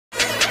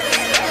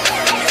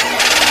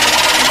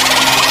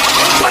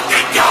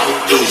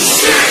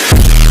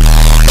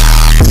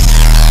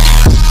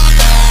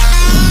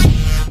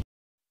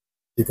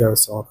Hey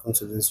guys, welcome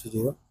to this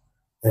video.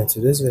 And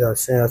today's video I'll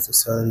show you how to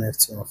sell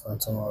NFT on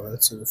Phantom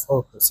Wallet. So before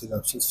we proceed,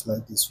 I'll please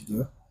like this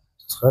video,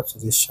 subscribe to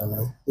this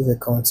channel, leave a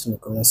comment in the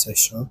comment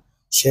section,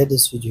 share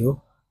this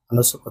video, and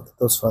also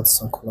contact us for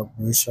some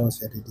collaborations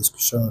via the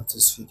description of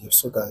this video.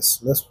 So guys,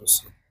 let's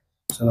proceed.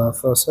 So now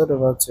first head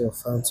over to your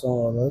Phantom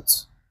Wallet.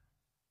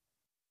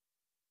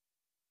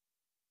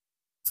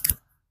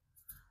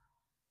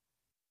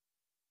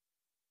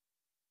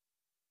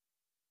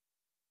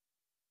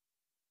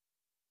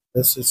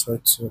 Let's see try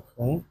to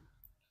open.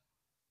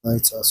 Now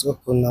it has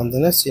opened. Now the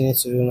next thing you need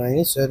to do now, you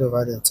need to head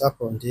over and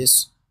tap on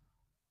this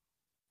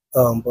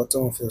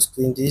bottom of your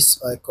screen,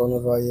 this icon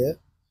over here.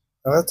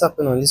 After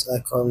tapping on this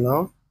icon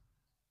now,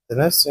 the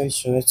next thing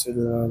you need to do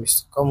now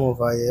is to come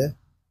over here,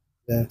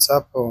 then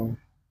tap on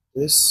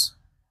this,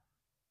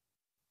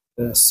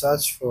 then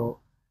search for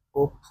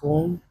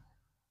open.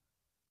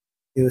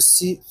 You'll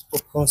see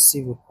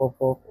OpenSea will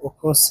pop up.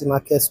 OpenSea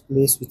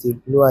Marketplace with a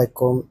blue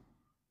icon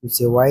with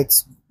a white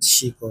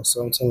sheep or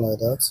something like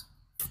that.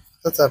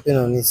 After tapping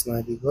on it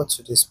now, you go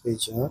to this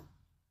page now.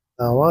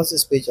 Now once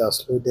this page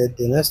has loaded,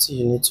 the next thing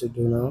you need to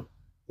do now,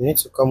 you need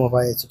to come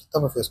over here to the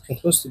top of your screen,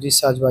 close to this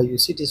search bar. You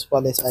see this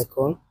wallet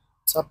icon,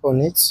 tap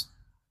on it.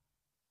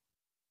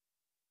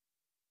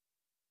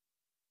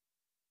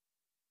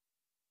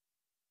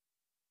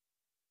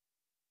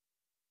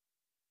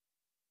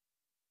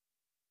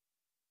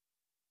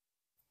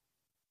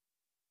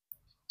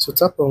 So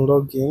tap on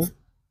login.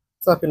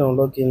 Tapping on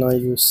login now,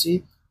 you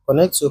see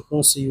connect to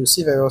OpenSea. You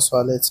see various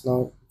wallets now.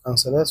 You can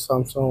select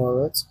Phantom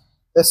Wallet.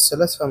 Let's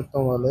select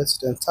Phantom Wallet,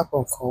 then tap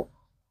on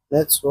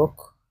network.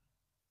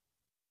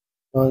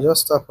 Now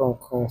just tap on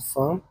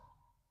confirm.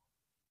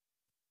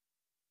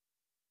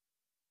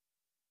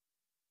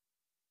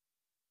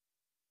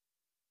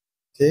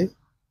 Okay,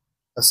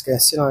 as you can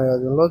see now, you have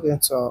been logged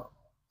into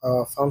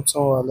our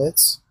Phantom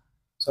Wallet.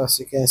 So as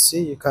you can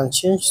see, you can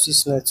change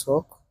this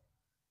network.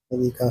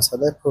 Maybe you can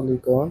select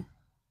Polygon.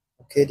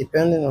 Okay,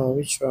 depending on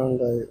which one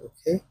that you,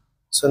 okay.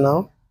 So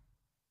now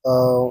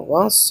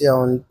once you're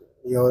on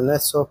your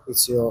network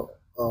with your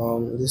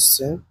this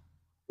thing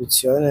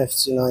with your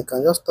NFT, now you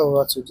can just go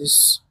over to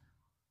this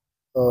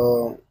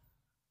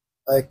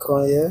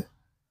icon here,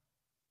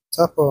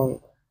 tap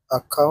on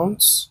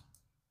accounts,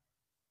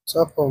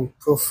 tap on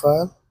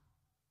profile,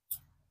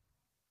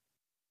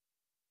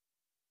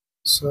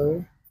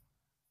 sorry,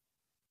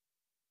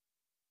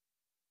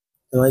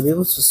 and I'll be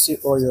able to see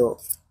all your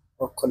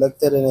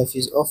collected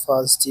NFTs,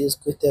 offers, deals,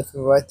 created,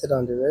 favorited,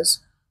 and the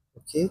rest.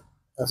 Okay,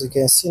 as you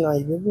can see now,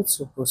 you'll be able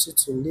to proceed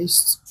to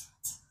list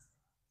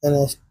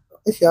NFT.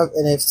 If you have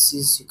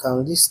NFTs, you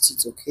can list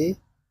it. Okay,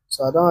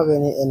 so I don't have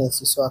any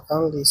NFTs, so I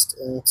can't list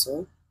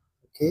anything.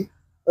 Okay,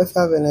 but if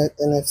you have any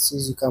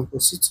NFTs, you can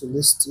proceed to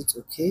list it.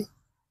 Okay,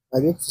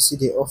 I'll be able to see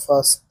the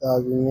offers that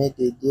have been made,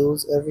 the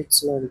deals,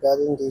 everything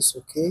regarding this.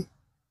 Okay,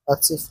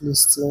 active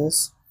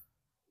listings.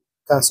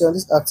 You can see on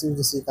this active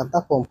listing, you can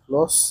tap on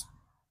plus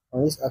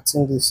on this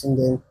active listing,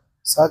 then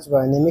search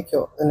by name, make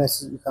your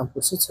NFC. You can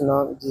proceed to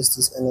now list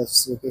this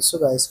NFC. Okay, so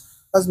guys,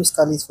 that's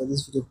basically it for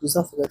this video. Please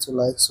don't forget to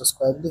like,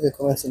 subscribe, leave a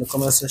comment in the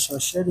comment section,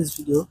 share this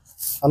video,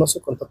 and also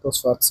contact us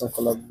for some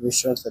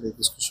collaborations at the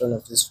description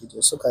of this video.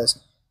 So guys,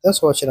 thanks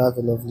for watching. Have a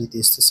lovely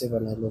day. Stay safe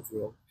and I love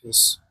you all.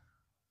 Peace.